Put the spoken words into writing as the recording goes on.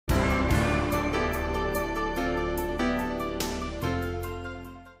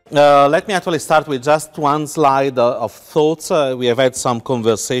Let me actually start with just one slide of thoughts. We have had some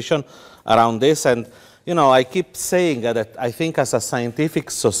conversation around this, and I keep saying that I think as a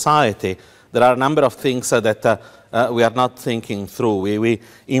scientific society, there are a number of things that we are not thinking through. We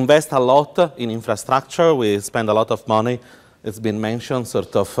invest a lot in infrastructure. We spend a lot of money. It's been mentioned,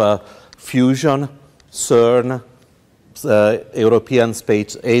 sort of fusion, CERN, European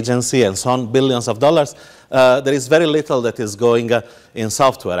Space Agency, and so on, billions of dollars. There is very little that is going in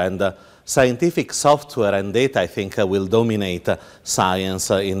software, and scientific software and data, I think, will dominate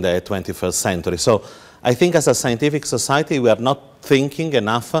science in the 21st century. So I think as a scientific society, we are not thinking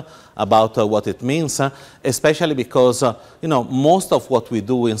enough about what it means, especially because most of what we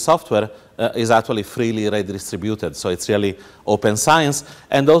do in software is actually freely redistributed. So it's really open science,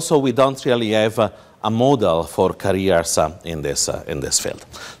 and also we don't really have a model for careers in this field.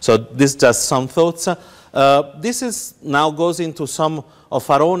 So this is just some thoughts. This now goes into some of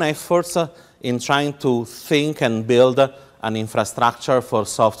our own efforts in trying to think and build an infrastructure for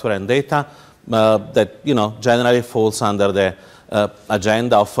software and data that generally falls under the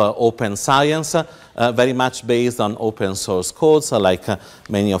agenda of open science, very much based on open source codes, like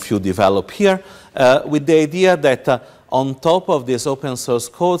many of you develop here, with the idea that on top of these open source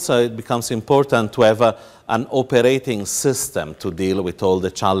codes, it becomes important to have an operating system to deal with all the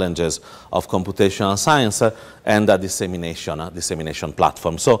challenges of computational science and a dissemination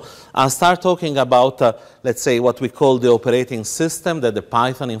platform. So I'll start talking about, let's say, what we call the operating system, that the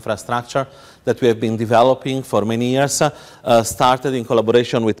Python infrastructure that we have been developing for many years, started in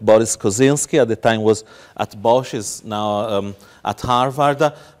collaboration with Boris Kozinski. At the time was at Bosch, is now at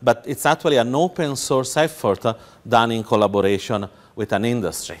Harvard, but it's actually an open source effort done in collaboration with an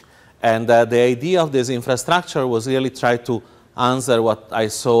industry. And the idea of this infrastructure was really try to answer what I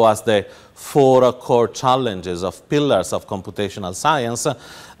saw as the 4 core challenges of pillars of computational science,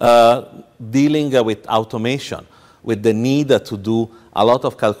 dealing with automation, with the need to do a lot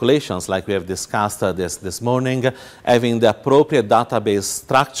of calculations like we have discussed this morning, having the appropriate database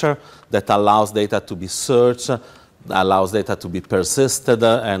structure that allows data to be searched, allows data to be persisted,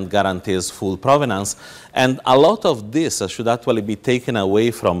 and guarantees full provenance. And a lot of this should actually be taken away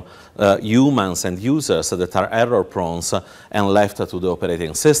from humans and users that are error prone and left to the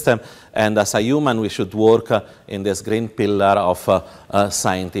operating system. And as a human, we should work in this green pillar of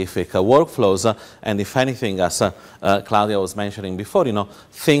scientific workflows. And if anything, as Claudia was mentioning before,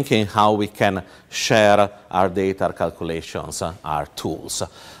 thinking how we can share our data, our calculations, our tools.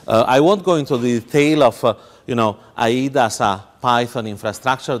 I won't go into the detail of AIDA as a Python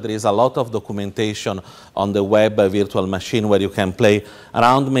infrastructure. There is a lot of documentation on the web, virtual machine, where you can play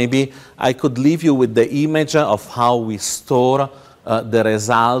around. Maybe I could leave you with the image of how we store the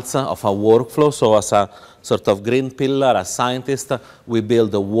results of a workflow. So as a sort of green pillar, as scientists, we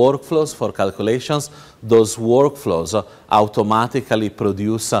build the workflows for calculations. Those workflows automatically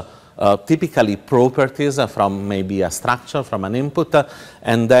produce typically properties from maybe a structure, from an input,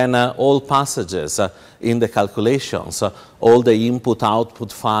 and then all passages in the calculations, all the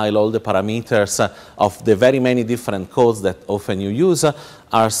input-output file, all the parameters of the very many different codes that often you use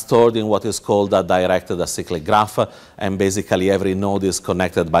are stored in what is called a directed acyclic graph, and basically every node is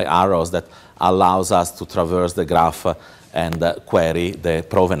connected by arrows that allows us to traverse the graph and query the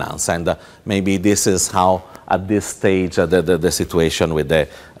provenance. And maybe this is how at this stage the situation with the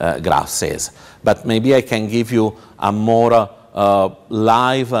graphs is. But maybe I can give you a more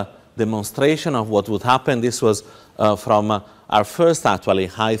live demonstration of what would happen. This was from our first actually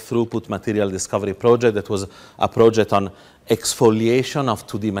high throughput material discovery project. That was a project on exfoliation of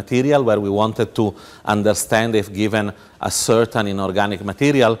 2D material, where we wanted to understand if given a certain inorganic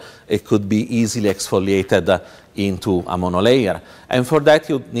material, it could be easily exfoliated into a monolayer. And for that,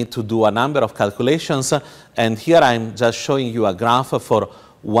 you need to do a number of calculations. And here I'm just showing you a graph for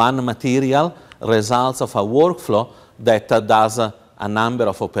one material, results of a workflow that does a number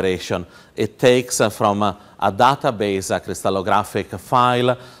of operations. It takes from a database, a crystallographic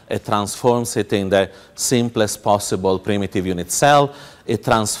file, it transforms it in the simplest possible primitive unit cell. It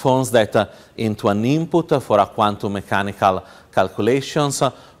transforms that into an input for a quantum mechanical calculations,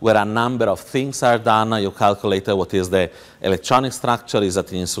 where a number of things are done. You calculate what is the electronic structure. Is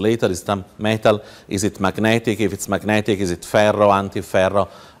it an insulator? Is it a metal? Is it magnetic? If it's magnetic, is it ferro, anti-ferro,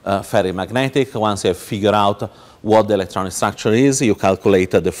 ferrimagnetic? Once you have figured out what the electronic structure is, you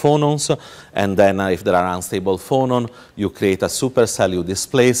calculate the phonons, and then if there are unstable phonon, you create a supercell, you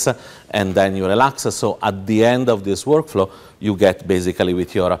displace, and then you relax. So at the end of this workflow, you get basically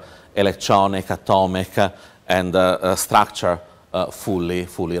with your electronic, atomic, and structure fully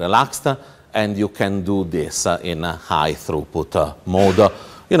relaxed, and you can do this in a high throughput mode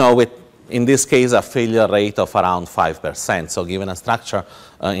you know, with, in this case, a failure rate of around 5%. So given a structure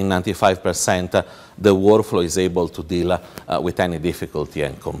in 95%, the workflow is able to deal with any difficulty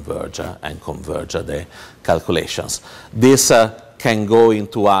and converge the calculations. This can go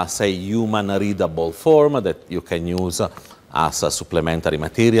into a, say, human-readable form that you can use as a supplementary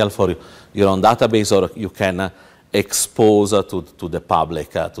material for your own database, or you can expose to the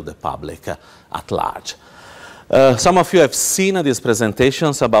public at large. Some of you have seen these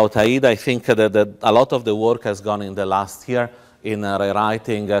presentations about AIDA. I think that a lot of the work has gone in the last year in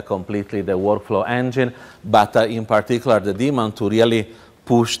rewriting completely the workflow engine, but in particular the demand to really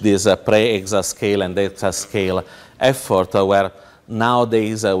push this pre-exascale and exascale effort where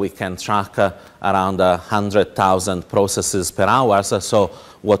nowadays we can track around 100,000 processes per hour. So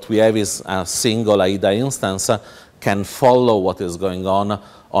what we have is a single AIDA instance can follow what is going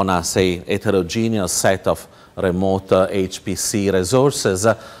on a, say, heterogeneous set of remote HPC resources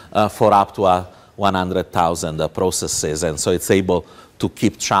for up to 100,000 processes, and so it's able to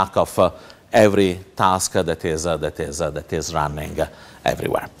keep track of every task that is running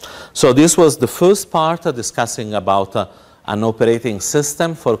everywhere. So this was the first part discussing about an operating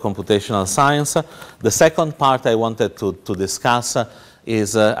system for computational science. The second part I wanted to discuss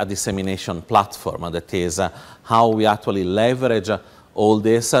is a dissemination platform, that is how we actually leverage all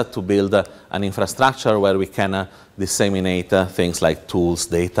this to build an infrastructure where we can disseminate things like tools,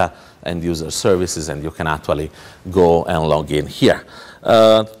 data, and user services, and you can actually go and log in here.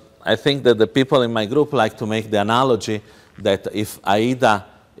 I think that the people in my group like to make the analogy that if AIDA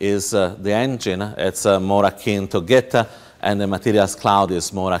is the engine, it's more akin to Git, and the Materials Cloud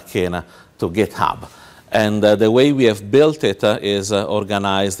is more akin to GitHub. And the way we have built it is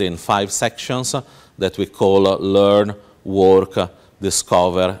organized in 5 sections that we call Learn, Work,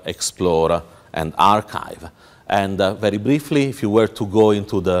 Discover, Explore, and Archive. And very briefly, if you were to go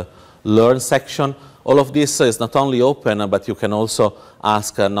into the Learn section, all of this is not only open, but you can also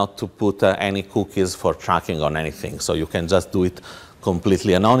ask not to put any cookies for tracking on anything. So you can just do it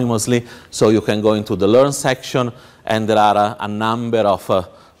completely anonymously. So you can go into the Learn section, and there are a number of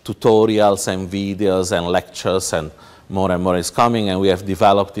tutorials and videos and lectures, and more is coming. And we have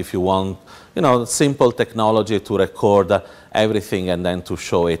developed, if you want, you know, simple technology to record everything and then to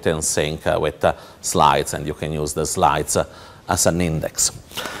show it in sync with slides, and you can use the slides as an index.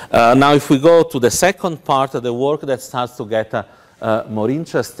 Now, if we go to the second part of the work that starts to get more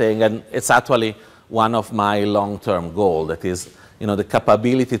interesting, and it's actually one of my long-term goals, that is, you know, the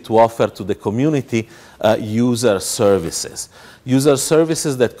capability to offer to the community user services. User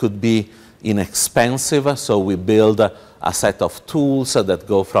services that could be inexpensive, so we build a set of tools that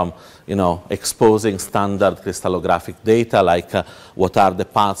go from, you know, exposing standard crystallographic data, like what are the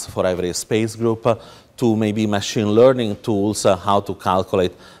paths for every space group, to maybe machine learning tools, how to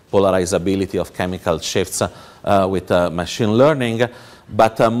calculate polarizability of chemical shifts with machine learning.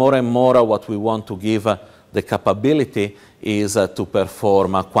 But more and more what we want to give the capability is to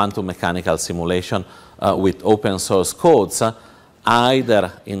perform a quantum mechanical simulation with open source codes,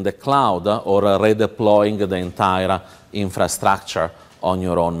 either in the cloud or redeploying the entire infrastructure on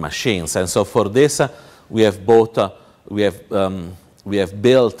your own machines. And so for this, we have built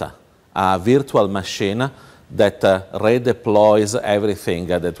a virtual machine that redeploys everything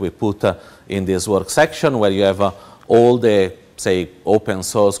that we put in this work section, where you have all the, say, open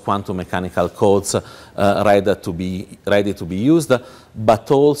source quantum mechanical codes ready to be used,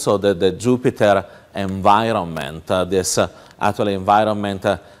 but also the Jupyter environment, this actual environment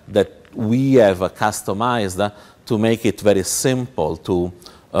that we have customized to make it very simple to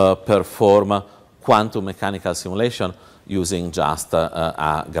perform quantum mechanical simulation using just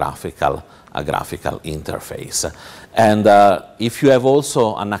a graphical interface. And if you have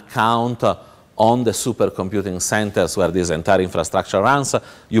also an account on the supercomputing centers where this entire infrastructure runs,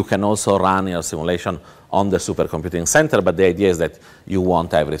 you can also run your simulation on the supercomputing center, but the idea is that you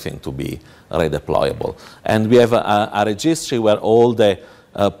want everything to be redeployable. And we have a registry where all the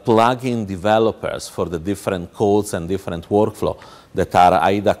plugin developers for the different codes and different workflow that are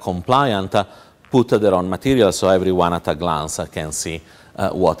AIDA compliant put their own material, so everyone at a glance can see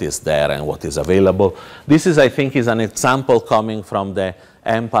what is there and what is available. This is, I think, is an example coming from the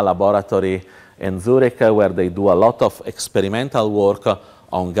EMPA laboratory in Zurich, where they do a lot of experimental work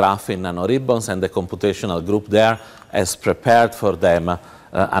on graphene nanoribbons, and the computational group there has prepared for them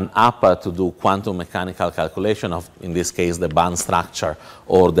an app to do quantum mechanical calculation of, in this case, the band structure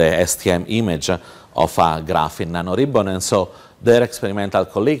or the STM image of a graphene nanoribbon. And so their experimental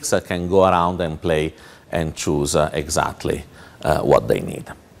colleagues can go around and play and choose exactly what they need.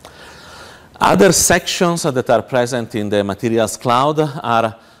 Other sections that are present in the Materials Cloud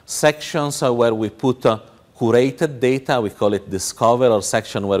are sections where we put curated data. We call it Discover, or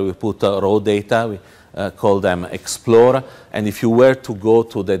section where we put raw data. We call them Explore. And if you were to go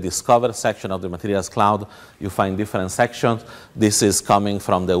to the Discover section of the Materials Cloud, you find different sections. This is coming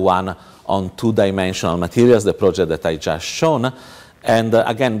from the one on two-dimensional materials, the project that I just shown. And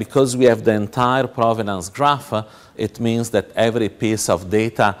again, because we have the entire provenance graph, it means that every piece of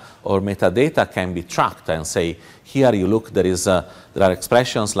data or metadata can be tracked and say, here you look, there are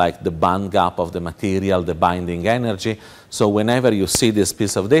expressions like the band gap of the material, the binding energy. So whenever you see this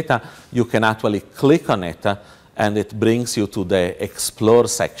piece of data, you can actually click on it, and it brings you to the Explore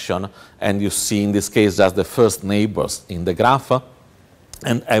section, and you see, in this case, just the first neighbors in the graph,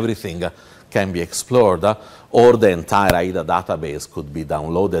 and everything can be explored, or the entire AIDA database could be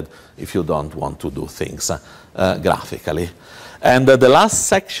downloaded if you don't want to do things graphically. And the last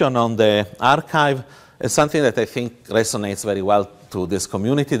section on the archive is something that I think resonates very well to this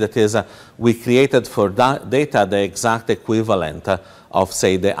community. That is, we created for data the exact equivalent of,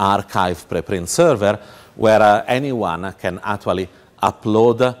 say, the archive preprint server, where anyone can actually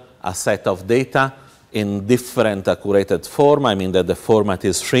upload a set of data in different curated form. I mean that the format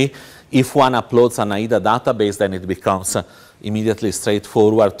is free. If one uploads an AIDA database, then it becomes immediately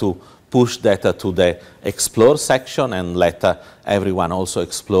straightforward to push data to the Explore section and let everyone also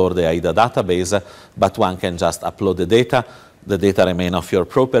explore the AIDA database. But one can just upload the data remain of your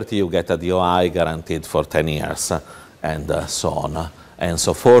property, you get a DOI guaranteed for 10 years, and so on and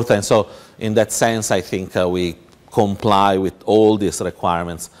so forth. And so in that sense, I think we comply with all these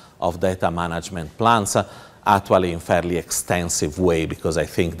requirements of data management plans, actually in fairly extensive way, because I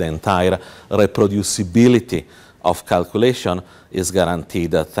think the entire reproducibility of calculation is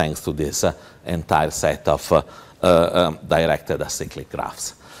guaranteed thanks to this entire set of directed acyclic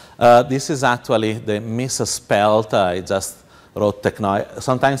graphs. This is actually the misspelled, I just wrote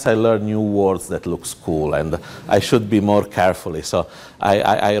sometimes I learn new words that looks cool, and I should be more carefully. So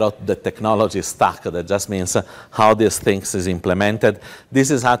I wrote the technology stack. That just means how this thing is implemented. This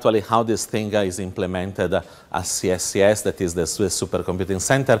is actually how this thing is implemented as CSCS, that is the Swiss Supercomputing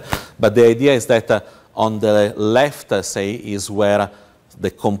Center. But the idea is that on the left, say, is where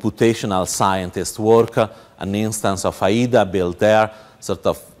the computational scientists work, an instance of AIDA built there, sort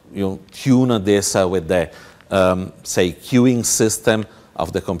of you tune this with the say, queuing system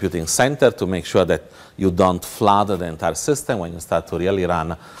of the computing center to make sure that you don't flood the entire system when you start to really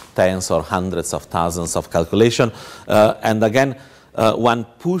run tens or hundreds of thousands of calculations. And again, one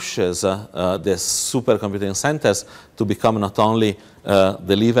pushes the supercomputing centers to become not only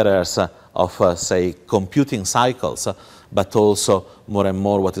deliverers of, say, computing cycles, but also more and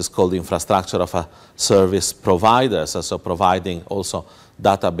more what is called infrastructure of service providers, so providing also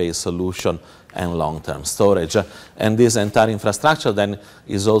database solution and long-term storage. And this entire infrastructure then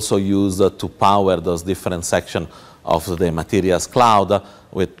is also used to power those different sections of the Materials Cloud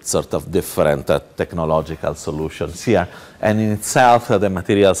with sort of different technological solutions here. And in itself, the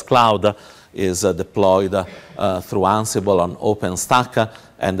Materials Cloud is deployed through Ansible on OpenStack,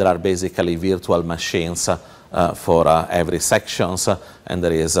 and there are basically virtual machines for every sections, and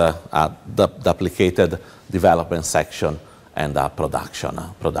there is a duplicated development section and a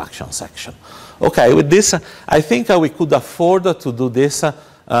production section. Okay, with this, I think we could afford to do this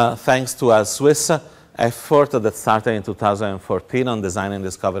thanks to a Swiss effort that started in 2014 on design and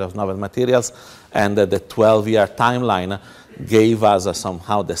discovery of novel materials, and the 12-year timeline gave us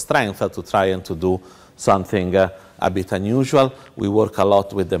somehow the strength to try and to do something a bit unusual. We work a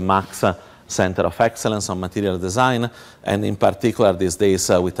lot with the Max Center of Excellence on Material Design, and in particular these days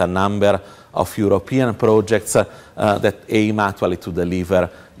with a number of European projects that aim actually to deliver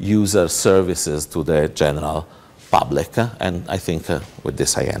user services to the general public. And I think with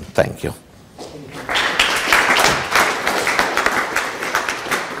this I end. Thank you.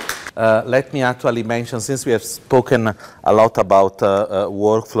 Let me actually mention, since we have spoken a lot about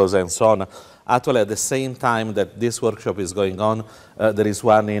workflows and so on, actually at the same time that this workshop is going on, there is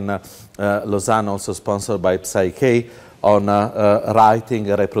one in Lausanne, also sponsored by PsyK, on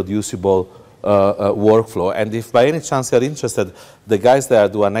writing a reproducible workflow. And if by any chance you're interested, the guys there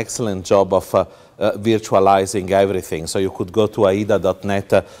do an excellent job of virtualizing everything. So you could go to aida.net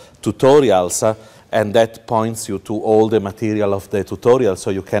tutorials, and that points you to all the material of the tutorial, so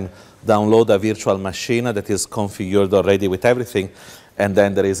you can download a virtual machine that is configured already with everything, and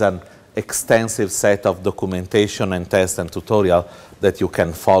then there is an extensive set of documentation and test and tutorial that you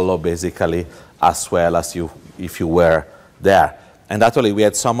can follow basically as well as if you were there. And actually we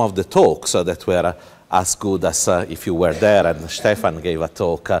had some of the talks that were as good as if you were there. And Stefan gave a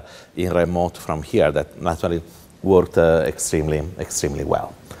talk in remote from here that naturally worked extremely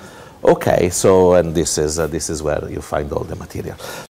well. Okay, so and this is where you find all the material.